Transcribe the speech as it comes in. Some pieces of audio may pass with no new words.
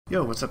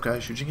Yo, what's up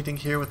guys, Shujinkydink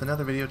here with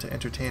another video to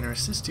entertain or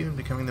assist you in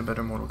becoming the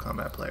better Mortal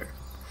Kombat player.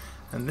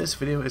 And this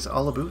video is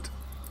all about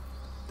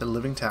the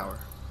Living Tower.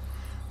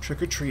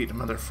 Trick or treat,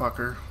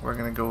 motherfucker. We're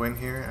gonna go in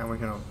here and we're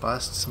gonna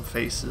bust some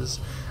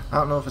faces. I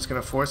don't know if it's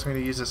gonna force me to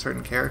use a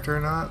certain character or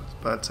not,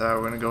 but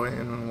we're gonna go in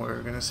and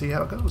we're gonna see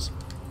how it goes.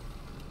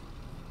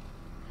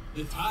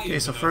 Okay,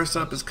 so first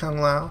up is Kung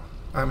Lao.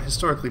 I'm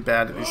historically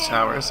bad at these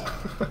towers.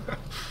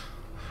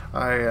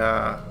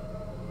 I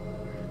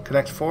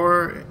connect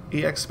 4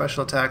 EX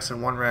special attacks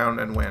in one round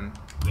and win.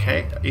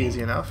 Okay,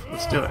 easy enough.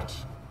 Let's do it.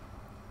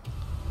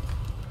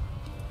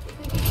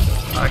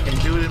 I can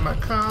do it in my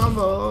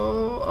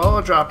combo. Oh,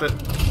 I dropped it.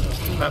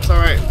 That's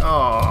alright.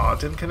 Oh,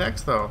 it didn't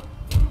connect though.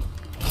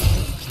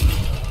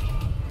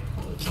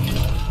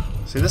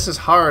 See, this is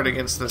hard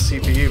against the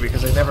CPU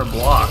because they never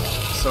block,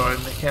 so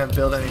they can't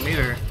build any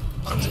meter.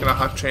 I'm just gonna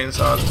huck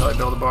chainsaws until I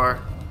build a bar.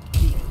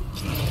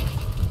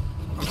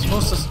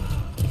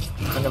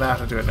 I'm gonna have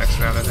to do it next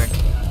round, I think.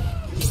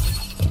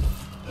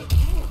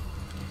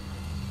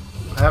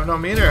 I have no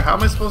meter. How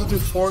am I supposed to do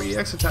 4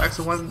 EX attacks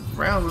in one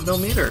round with no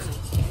meter?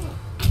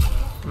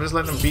 I'm just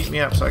letting them beat me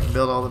up so I can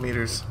build all the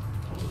meters.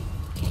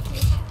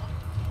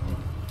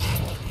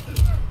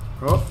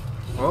 Oh,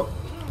 oh,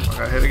 I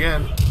got hit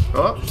again.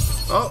 Oh,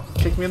 oh,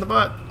 kick me in the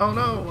butt. Oh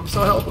no, I'm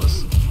so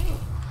helpless.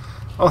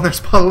 Oh, and there's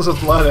puddles of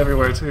blood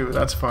everywhere too.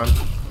 That's fun.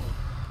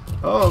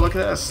 Oh, look at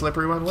that,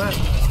 slippery when wet.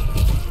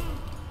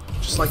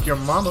 Just like your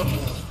mama.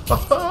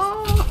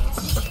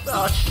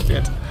 Oh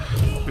shit.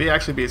 If he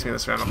actually beats me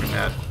this round, I'll be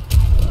mad.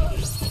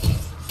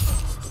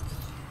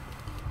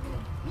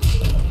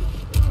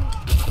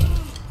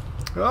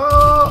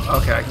 Oh,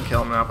 okay, I can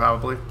kill him now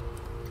probably.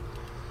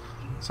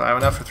 So I have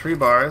enough for 3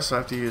 bars, so I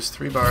have to use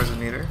 3 bars of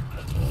meter.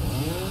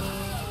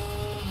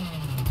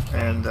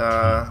 And then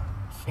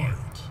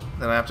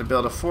I have to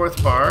build a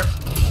 4th bar.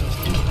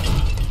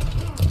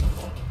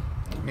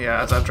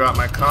 Yeah, as I drop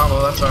my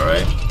combo, that's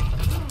alright.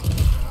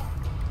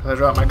 If I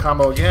drop my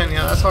combo again,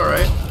 yeah, that's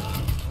alright.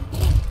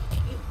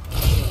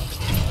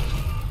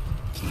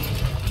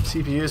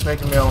 CPU is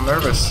making me all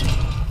nervous.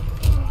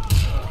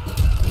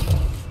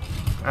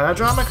 And I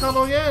drop my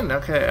combo again!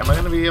 Okay, am I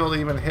going to be able to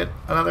even hit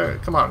another?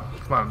 Come on,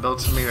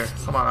 build some meter.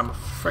 Come on, I'm a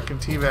frickin'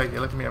 teabag.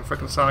 You look at me, I'm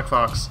frickin' Sonic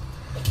Fox.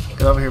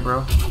 Get over here, bro.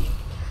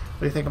 What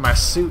do you think of my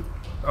suit?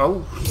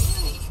 Oh.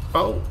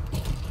 Oh.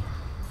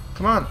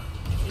 Come on.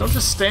 Don't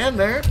just stand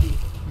there.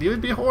 You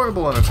would be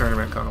horrible in a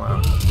tournament, Kung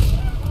Lao.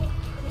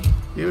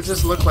 You would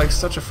just look like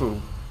such a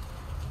fool.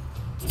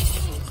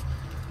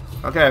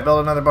 Okay, I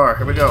built another bar.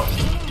 Here we go.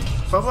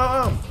 Boom,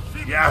 boom.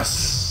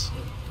 Yes!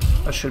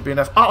 That should be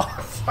enough. Oh,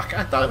 fuck,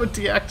 I thought it would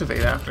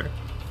deactivate after.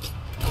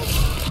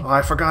 Oh,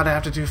 I forgot I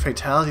have to do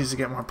fatalities to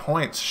get more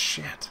points.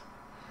 Shit.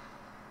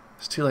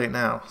 It's too late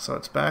now. So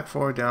it's back,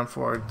 forward, down,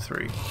 forward,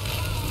 3.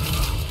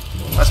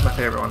 That's my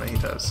favorite one that he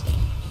does.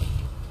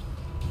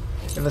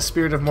 In the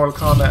spirit of Mortal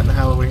Kombat and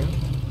Halloween,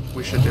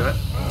 we should do it.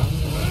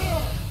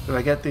 Did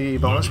I get the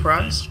bonus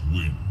prize?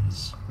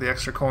 The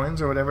extra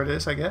coins or whatever it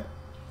is I get?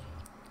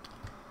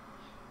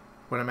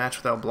 Win a match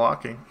without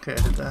blocking. Okay,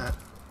 I did that.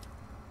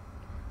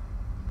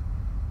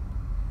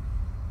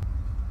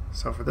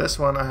 So for this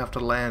one, I have to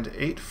land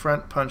 8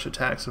 front punch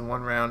attacks in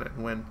one round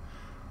and win.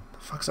 The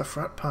fuck's a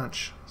front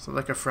punch? Is it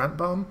like a front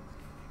bomb?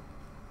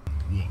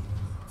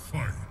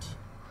 Fight.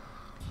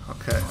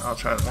 Okay, I'll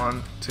try it.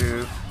 1,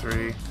 2,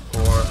 3,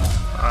 4,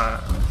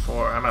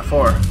 4. I'm at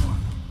 4.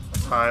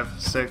 5,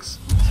 6,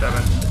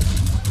 7,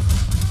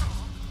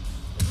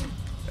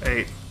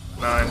 8,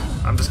 9.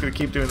 I'm just gonna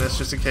keep doing this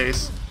just in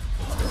case.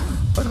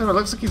 Look at him, it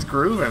looks like he's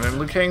grooving, and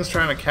Liu Kang's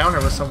trying to counter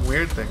with some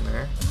weird thing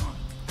there.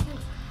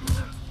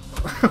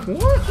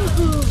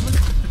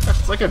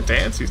 It's like a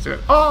dance he's doing.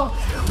 Oh,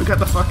 we got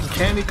the fucking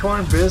candy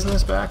corn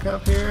business back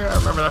up here. I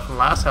remember that from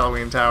last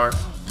Halloween Tower.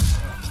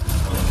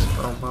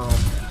 Boom, boom.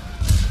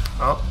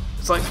 Oh,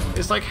 it's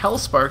like hell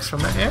sparks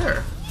from the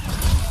air.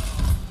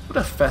 What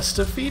a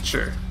festive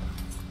feature.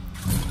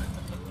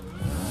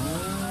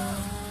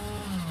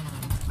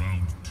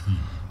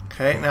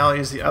 Okay, now I'll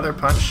use the other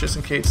punch just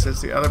in case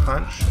it's the other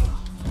punch.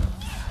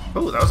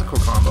 Oh, that was a cool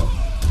combo.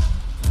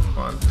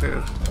 1, 2,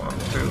 1,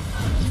 2.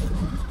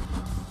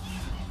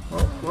 Whoa,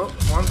 whoa,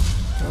 1,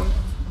 1.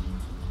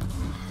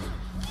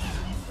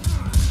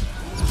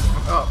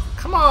 Oh,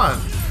 come on!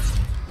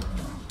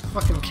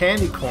 Fucking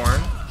candy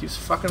corn keeps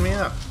fucking me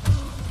up.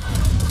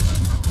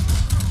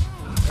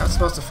 Not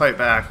supposed to fight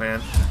back,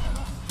 man.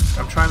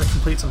 I'm trying to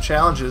complete some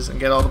challenges and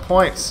get all the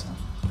points.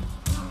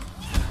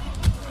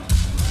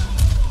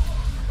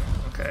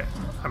 Okay,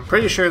 I'm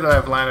pretty sure that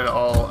I've landed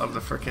all of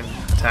the frickin'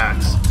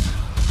 attacks.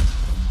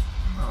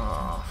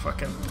 Oh,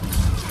 fucking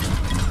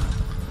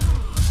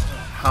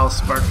House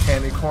Spark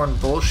Candy Corn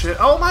bullshit.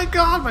 Oh my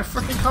god, my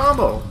frickin'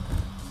 combo!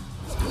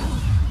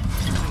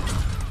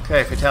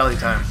 Okay, fatality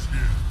time.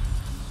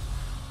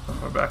 Oh,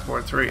 we're back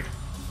forward 3.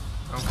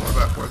 Oh, we're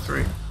back forward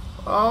 3.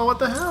 Oh, what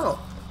the hell?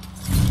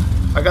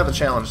 I got the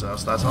challenge though,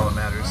 so that's all that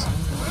matters.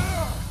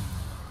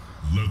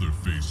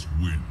 Leatherface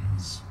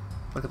wins.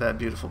 Look at that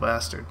beautiful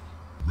bastard.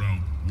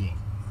 Round 1,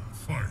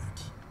 fight.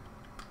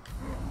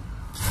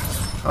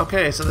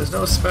 Okay, so there's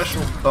no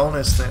special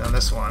bonus thing on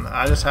this one.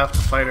 I just have to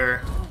fight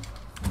her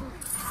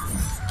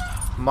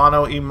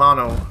mano a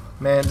mano,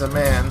 man to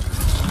man.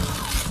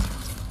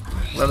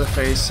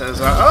 Leatherface says,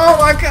 oh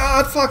my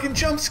god, fucking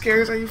jump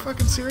scares, are you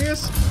fucking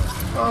serious?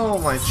 Oh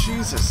my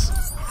Jesus.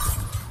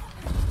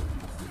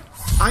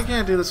 I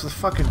can't do this with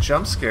fucking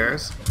jump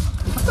scares.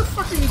 What the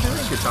fuck are you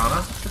doing,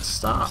 Katana?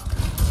 Stop.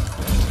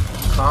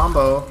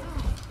 Combo.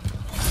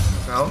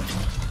 No.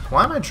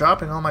 Why am I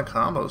dropping all my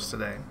combos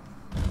today?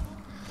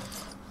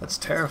 That's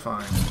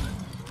terrifying.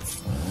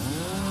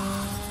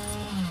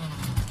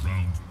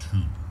 Round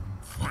 2,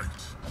 fight.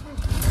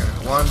 There,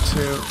 1,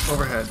 2,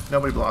 overhead.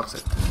 Nobody blocks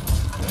it.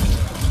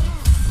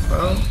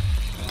 Well,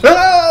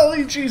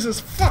 holy Jesus,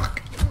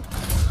 fuck!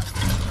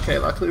 Okay,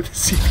 luckily the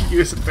CPU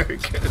isn't very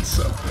good,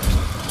 so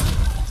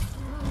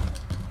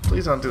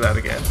please don't do that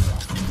again.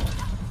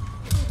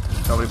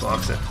 Nobody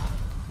blocks it.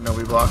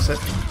 Nobody blocks it.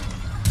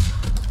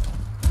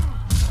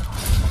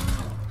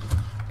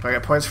 Do I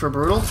get points for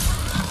brutal?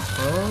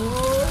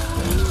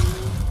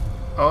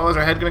 Oh, is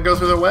her head gonna go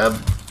through the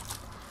web?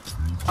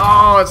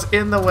 Oh, it's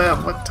in the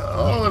web. What?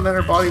 Oh, and then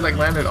her body like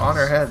landed on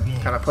her head,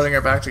 kind of putting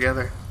her back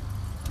together.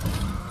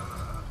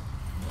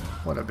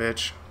 What a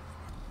bitch.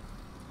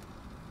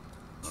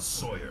 The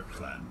Sawyer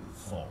clan will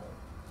fall.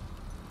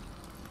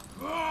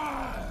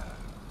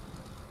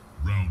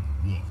 Round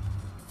 1,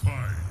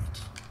 fight.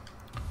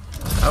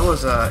 That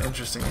was an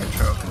interesting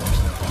intro.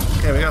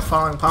 Okay, we got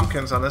falling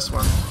pumpkins on this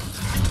one,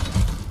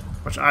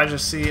 which I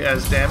just see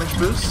as damage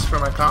boosts for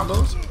my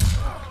combos.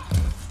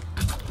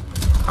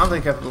 I don't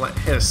think I've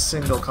hit a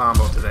single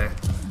combo today.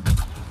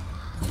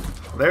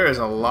 There is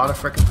a lot of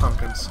frickin'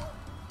 pumpkins.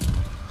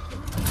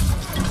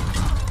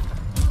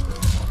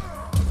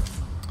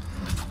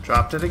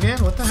 Dropped it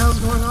again? What the hell's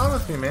going on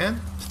with me,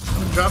 man?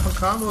 I'm dropping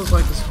combos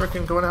like it's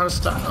frickin' going out of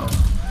style.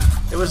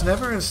 It was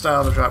never in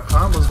style to drop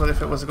combos, but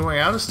if it was going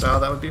out of style,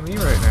 that would be me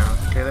right now.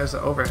 Okay, there's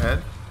the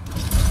overhead.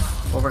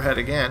 Overhead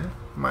again.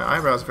 My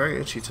eyebrow's very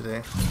itchy today.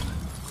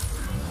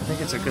 I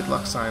think it's a good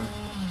luck sign.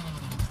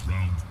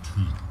 Round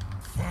 2,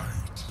 fight.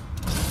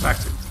 Back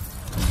to.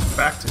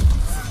 Back to.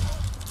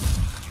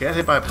 Get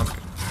hit by a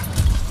pumpkin.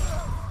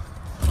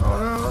 Oh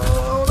no,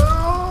 oh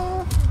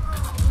no!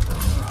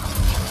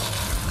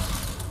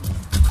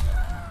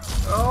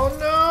 Oh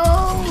no!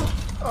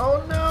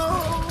 Oh no!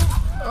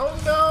 Oh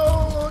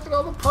no! Look at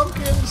all the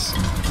pumpkins!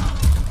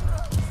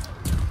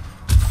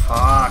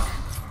 Fuck.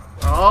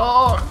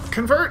 Oh!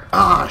 Convert!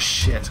 Ah,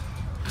 shit.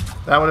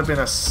 That would have been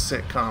a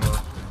sick combo.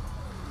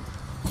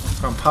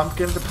 From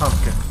pumpkin to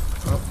pumpkin.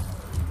 Oh.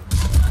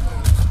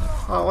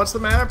 Oh, what's the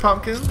matter,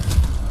 pumpkin?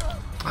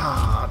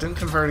 Ah, didn't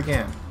convert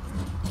again.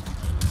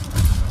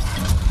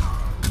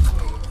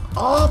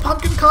 Oh,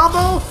 pumpkin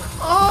combo!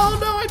 Oh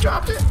no, I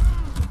dropped it!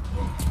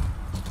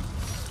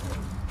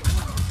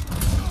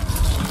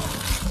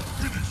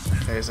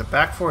 Okay, is it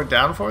back forward,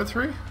 down forward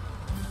 3?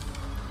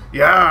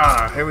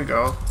 Yeah, here we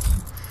go.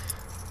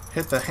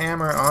 Hit the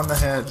hammer on the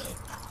head.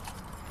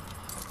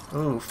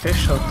 Ooh,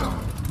 fish hooked him.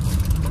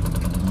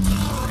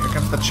 Here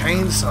comes the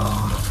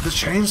chainsaw. The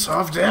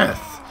chainsaw of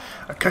death.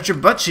 I cut your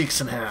butt cheeks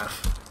in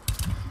half.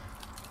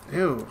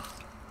 Ew.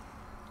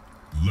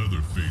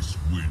 Leatherface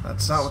wins.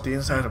 That's not what the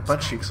inside of butt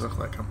cheeks look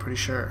like, I'm pretty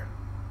sure.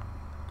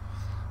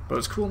 But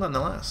it's cool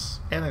nonetheless.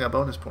 And I got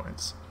bonus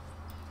points.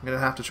 I'm gonna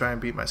have to try and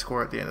beat my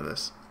score at the end of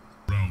this.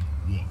 Round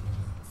 1,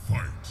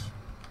 fight.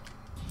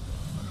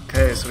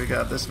 Okay, so we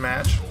got this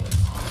match.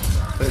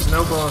 There's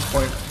no bonus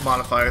point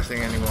modifier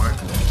thing anymore.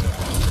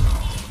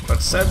 But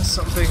it said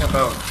something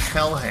about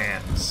hell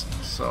hands.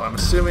 So I'm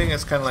assuming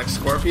it's kind of like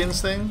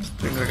Scorpion's thing.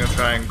 Things are gonna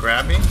try and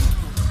grab me.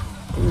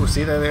 Ooh,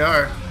 see, there they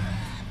are.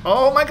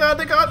 Oh my god,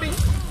 they got me!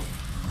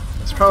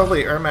 It's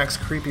probably Ermac's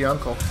creepy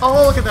uncle.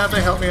 Oh, look at that,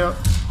 they helped me out.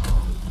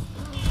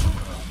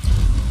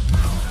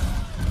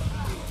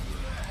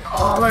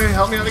 Oh, they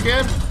helped me out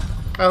again?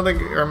 I don't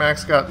think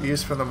Ermac's got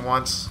use for them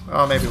once.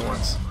 Oh, maybe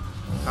once.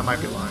 I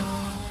might be lying.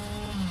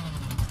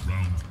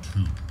 Round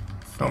 2.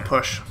 Don't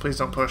push. Please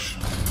don't push.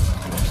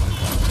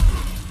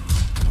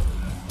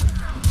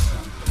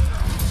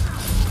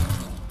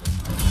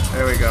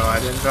 There we go. I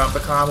didn't drop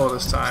the combo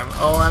this time.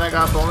 Oh, and I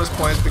got bonus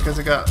points because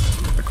I got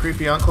the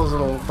creepy uncle's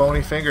little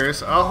bony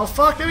fingers. Oh,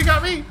 fuck. He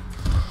got me.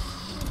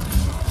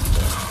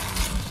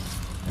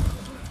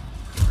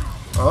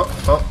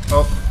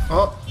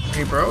 Oh.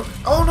 He broke.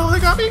 Oh, no. They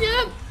got me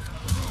again.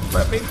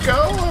 Let me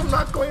go. I'm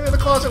not going to the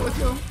closet with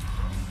you.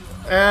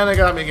 And they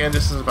got me again.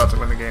 This is about to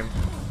win the game.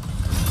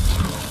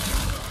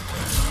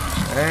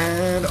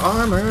 And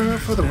armor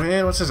for the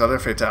win. What's his other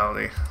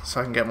fatality?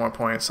 So I can get more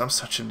points. I'm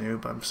such a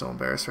noob. I'm so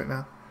embarrassed right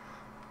now.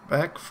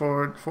 Back,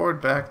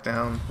 forward, back,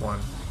 down, 1.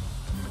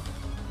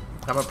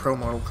 I'm a pro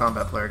Mortal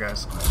Kombat player,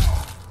 guys.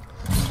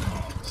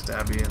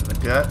 Stab you in the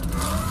gut.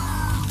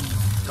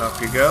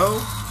 Up you go.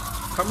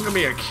 Come give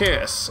me a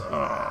kiss.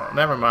 Oh,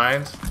 never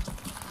mind.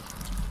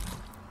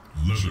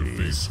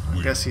 Jeez.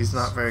 I guess he's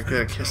not very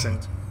good at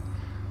kissing.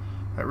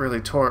 That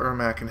really tore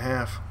Ermac in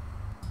half.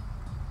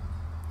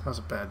 That was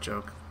a bad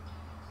joke.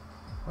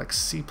 Like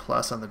C+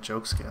 on the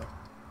joke scale.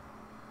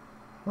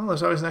 Well,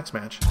 there's always next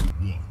match.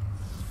 One.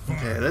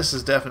 Okay, this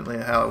is definitely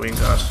a Halloween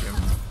costume.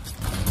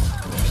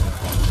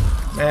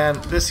 Man,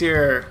 this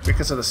year,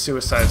 because of the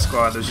Suicide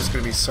Squad, there's just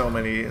going to be so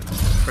many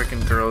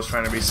freaking girls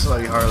trying to be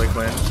slutty Harley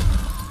Quinn.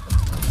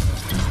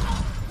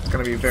 It's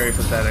going to be very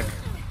pathetic.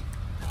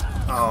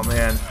 Oh,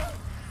 man.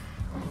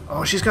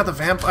 Oh, she's got the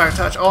vampire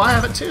touch. Oh, I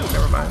have it too.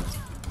 Never mind.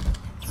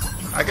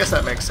 I guess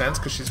that makes sense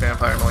because she's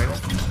Vampire Melina.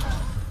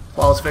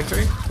 Flawless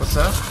victory. What's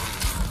that?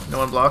 No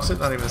one blocks it,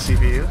 not even the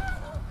CPU.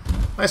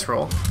 Nice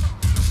roll.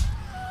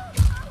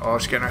 Oh,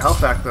 she's getting her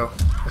health back though.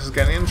 This is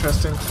getting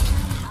interesting.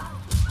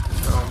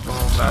 Boom,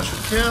 boom, that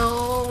should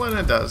kill when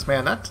it does.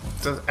 Man, that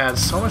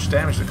adds so much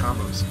damage to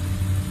combos.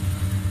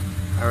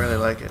 I really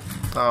like it.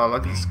 Oh,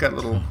 look, he's got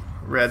little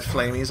red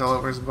flamies all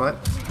over his butt.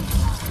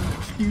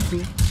 Excuse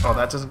me. Oh,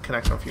 that doesn't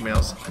connect to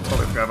females.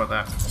 Totally forgot about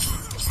that.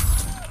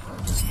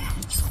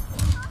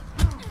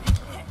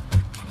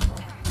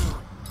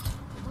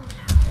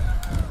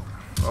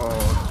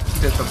 Oh,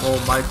 did the whole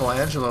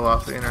Michelangelo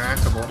off the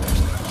interactable.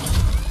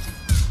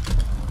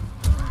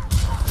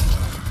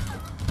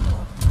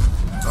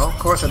 Oh, of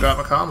course I dropped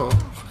a combo.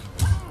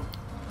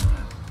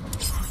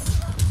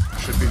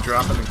 Should be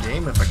dropping the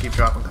game if I keep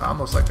dropping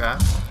combos like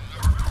that.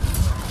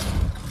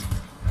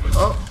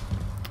 Oh,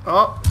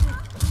 oh,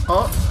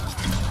 oh,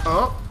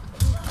 oh,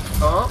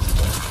 oh.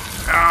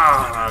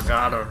 Ah,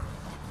 got her.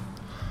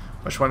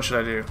 Which one should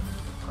I do?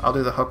 I'll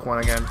do the hook one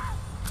again.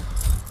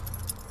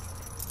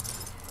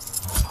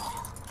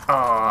 Oh,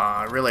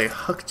 I really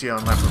hooked you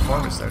on my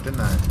performance there,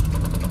 didn't I?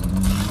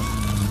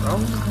 Oh,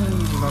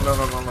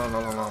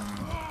 no.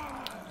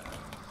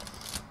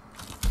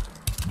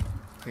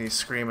 He's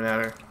screaming at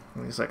her.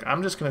 And he's like,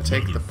 I'm just going to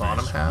take the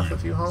bottom half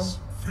of you home.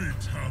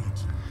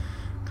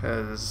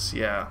 Because,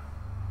 yeah,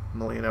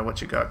 Melina,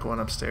 what you got going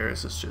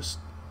upstairs is just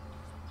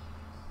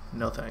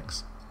no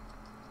thanks.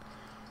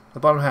 The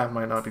bottom half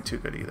might not be too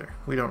good either.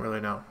 We don't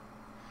really know.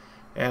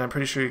 And I'm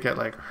pretty sure you get,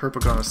 like,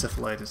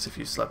 herpetogonosyphilitis if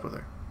you slept with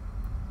her.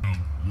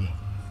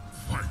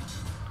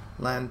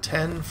 Land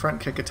 10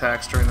 front kick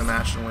attacks during the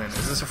match and win.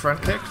 Is this a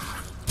front kick?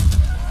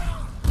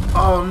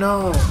 Oh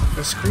no!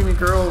 The screaming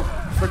girl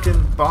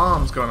freaking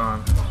bombs going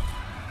on.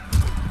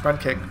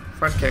 Front kick,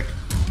 front kick,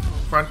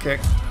 front kick,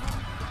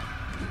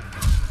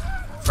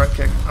 front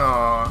kick.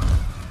 Aww.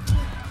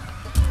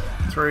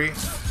 3,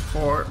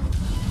 4.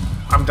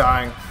 I'm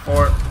dying.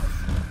 4,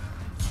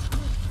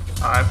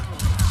 5.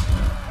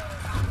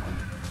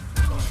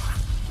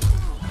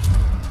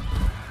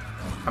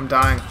 I'm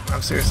dying.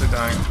 I'm seriously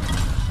dying.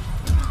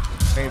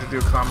 I need to do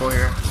a combo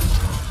here.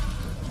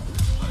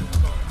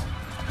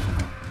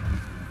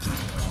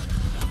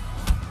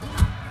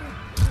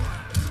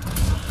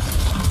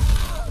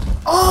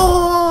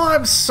 Oh,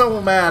 I'm so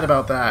mad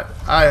about that.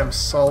 I am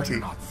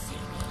salty.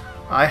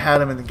 I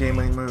had him in the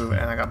game-winning move,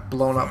 and I got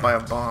blown up by a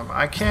bomb.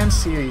 I can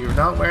see you. You're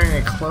not wearing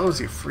any clothes,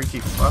 you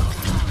freaky fuck.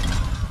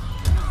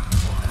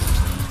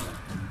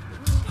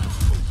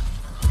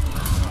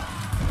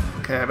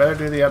 Okay, I better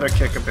do the other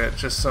kick a bit,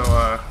 just so,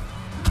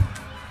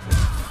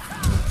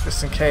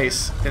 just in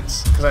case.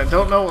 It's because I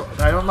don't know.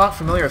 I'm not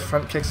familiar with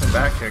front kicks and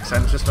back kicks.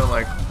 I just know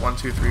like 1,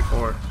 2, 3,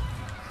 4.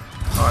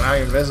 Oh, now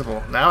you're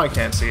invisible. Now I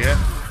can't see it.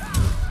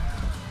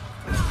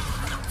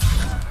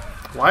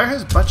 Why are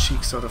his butt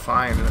cheeks so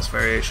defined in this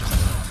variation?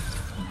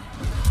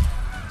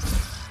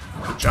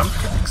 The jump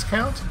kicks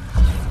count?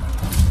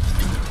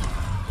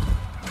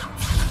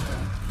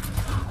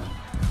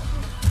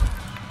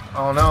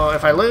 Oh no,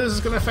 if I lose,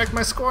 it's going to affect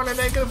my score in a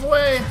negative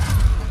way.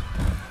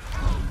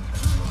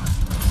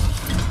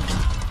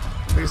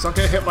 Please don't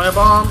get hit by a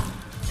bomb.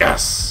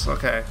 Yes!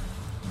 Okay.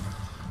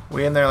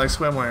 We in there like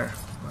swimwear.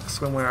 Like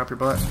swimwear up your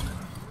butt.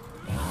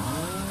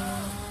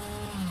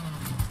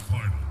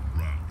 Final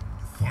round,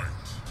 fight.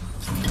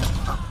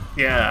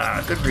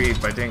 Yeah, good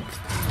read by Dink.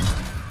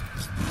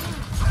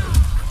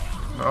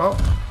 Oh.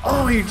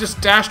 Oh, he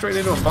just dashed right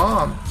into a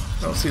bomb.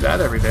 I don't see that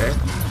every day.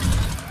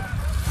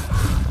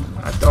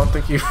 I don't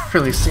think you've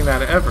really seen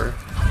that ever.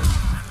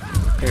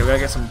 Okay, we gotta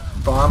get some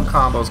bomb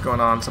combos going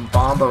on, some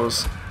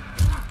bombos.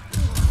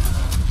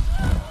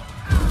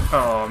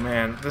 Oh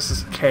man, this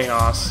is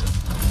chaos.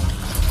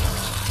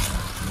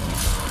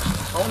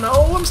 Oh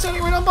no, I'm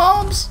standing right on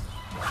bombs!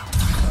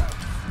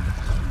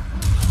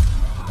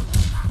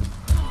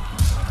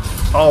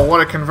 Oh, what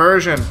a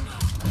conversion!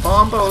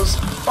 Bombos!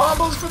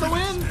 Bombos for the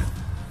win!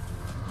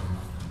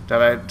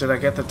 Did I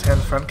get the 10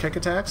 front kick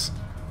attacks?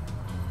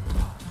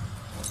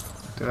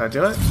 Did I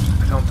do it?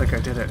 I don't think I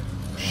did it.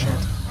 Shit.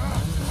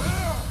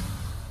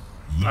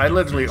 I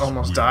literally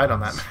almost died on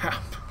that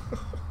map.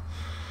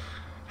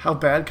 How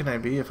bad can I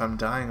be if I'm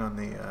dying on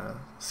the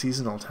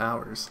seasonal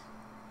towers?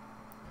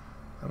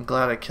 I'm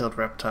glad I killed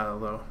Reptile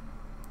though.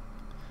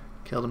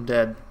 Killed him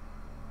dead.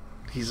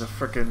 He's a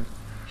frickin'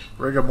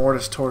 rigor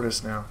mortis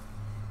tortoise now.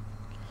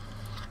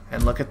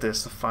 And look at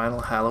this, the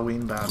final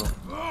Halloween battle.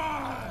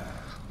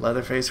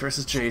 Leatherface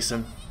versus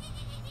Jason.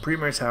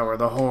 Premier Tower,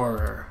 the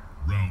horror.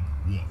 Round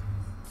 1,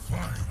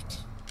 fight.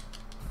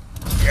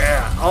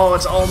 Yeah. Oh,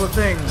 it's all the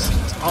things.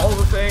 It's all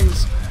the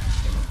things.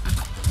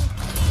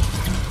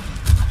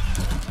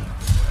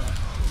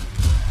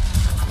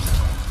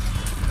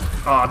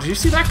 Oh, did you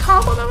see that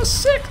combo? That was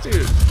sick,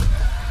 dude.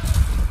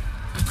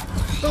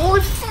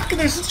 Holy fucking,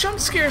 there's jump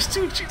scares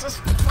too. Jesus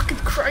fucking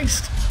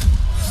Christ.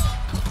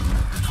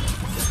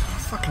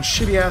 Fucking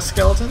shitty ass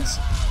skeletons.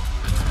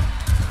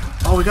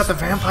 Oh, we got the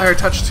vampire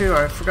touch too.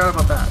 I forgot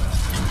about that.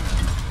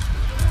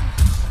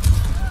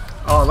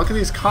 Oh, look at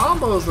these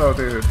combos though,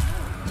 dude.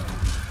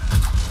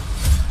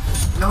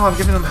 No, I'm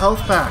giving them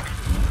health back.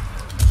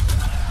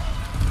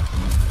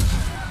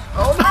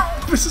 Oh no,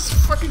 this is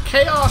fucking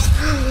chaos.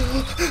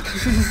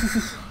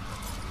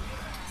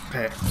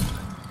 Okay.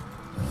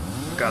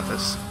 Got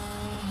this.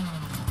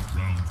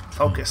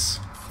 Focus.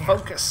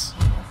 Focus.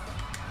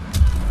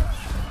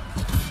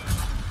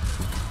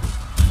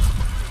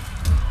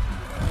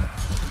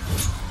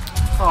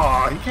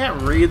 Aw, you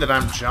can't read that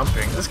I'm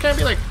jumping. This can't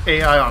be like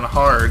AI on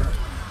hard.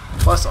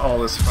 Plus all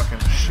this fucking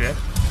shit.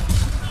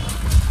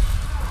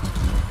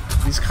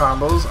 These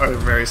combos are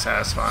very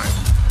satisfying.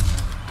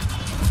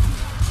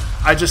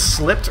 I just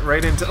slipped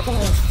right into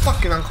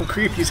fucking Uncle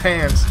Creepy's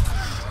hands.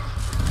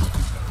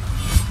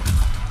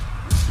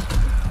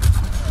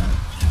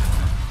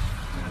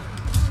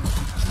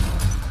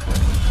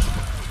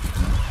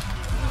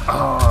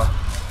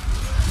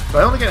 Do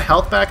I only get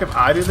health back if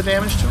I do the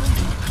damage to him?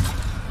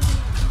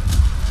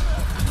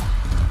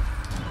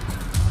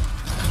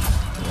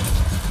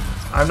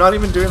 I'm not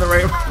even doing the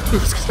right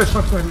moves because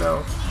I don't even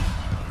know.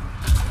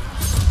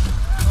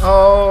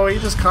 Oh, he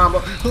just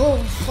combo.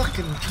 Oh,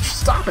 fucking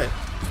stop it!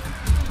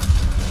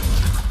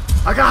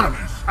 I got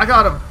him! I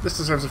got him! This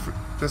deserves a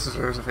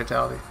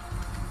fatality.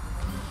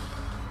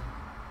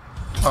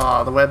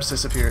 Aw, the webs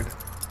disappeared.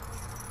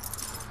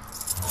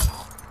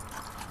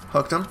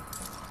 Hooked him.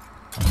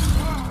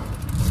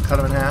 Cut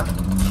him in half.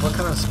 What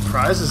kind of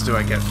prizes do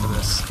I get for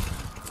this?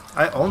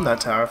 I own that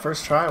tower.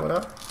 First try, what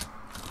up?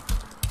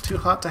 Too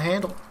hot to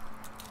handle.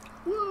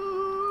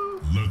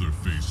 Woo!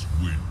 Leatherface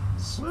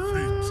wins.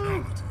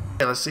 Fatality.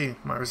 Okay, let's see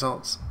my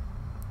results.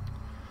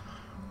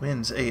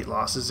 Wins 8,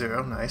 losses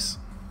 0. Nice.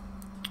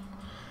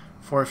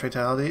 4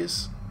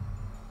 fatalities.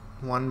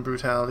 1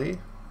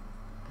 brutality.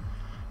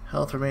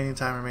 Health remaining,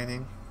 time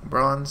remaining.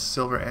 Bronze,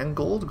 silver, and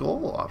gold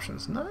goal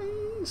options.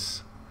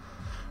 Nice.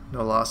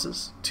 No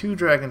losses. 2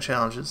 dragon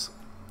challenges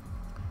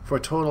for a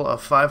total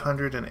of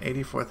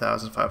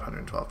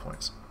 584,512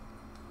 points.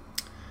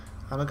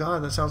 Oh my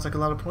god, that sounds like a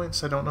lot of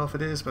points. I don't know if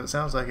it is, but it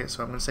sounds like it,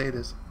 so I'm going to say it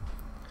is.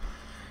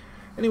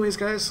 Anyways,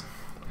 guys,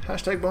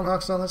 hashtag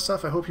Bonehawks and all that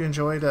stuff. I hope you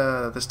enjoyed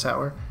this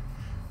tower.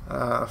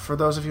 For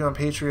those of you on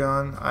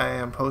Patreon, I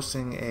am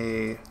posting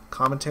a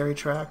commentary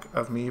track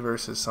of me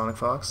versus Sonic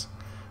Fox,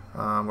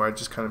 where I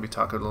just kind of be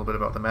talking a little bit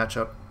about the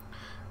matchup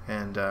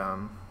and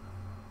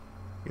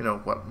you know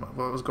what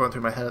was going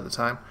through my head at the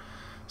time.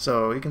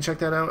 So you can check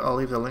that out. I'll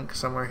leave the link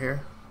somewhere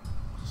here.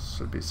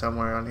 Should be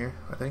somewhere on here,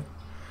 I think.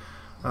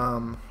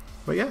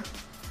 But yeah,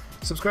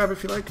 subscribe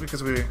if you like,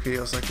 because we make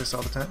videos like this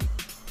all the time.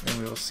 And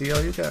we will see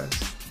all you guys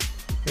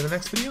in the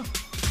next video.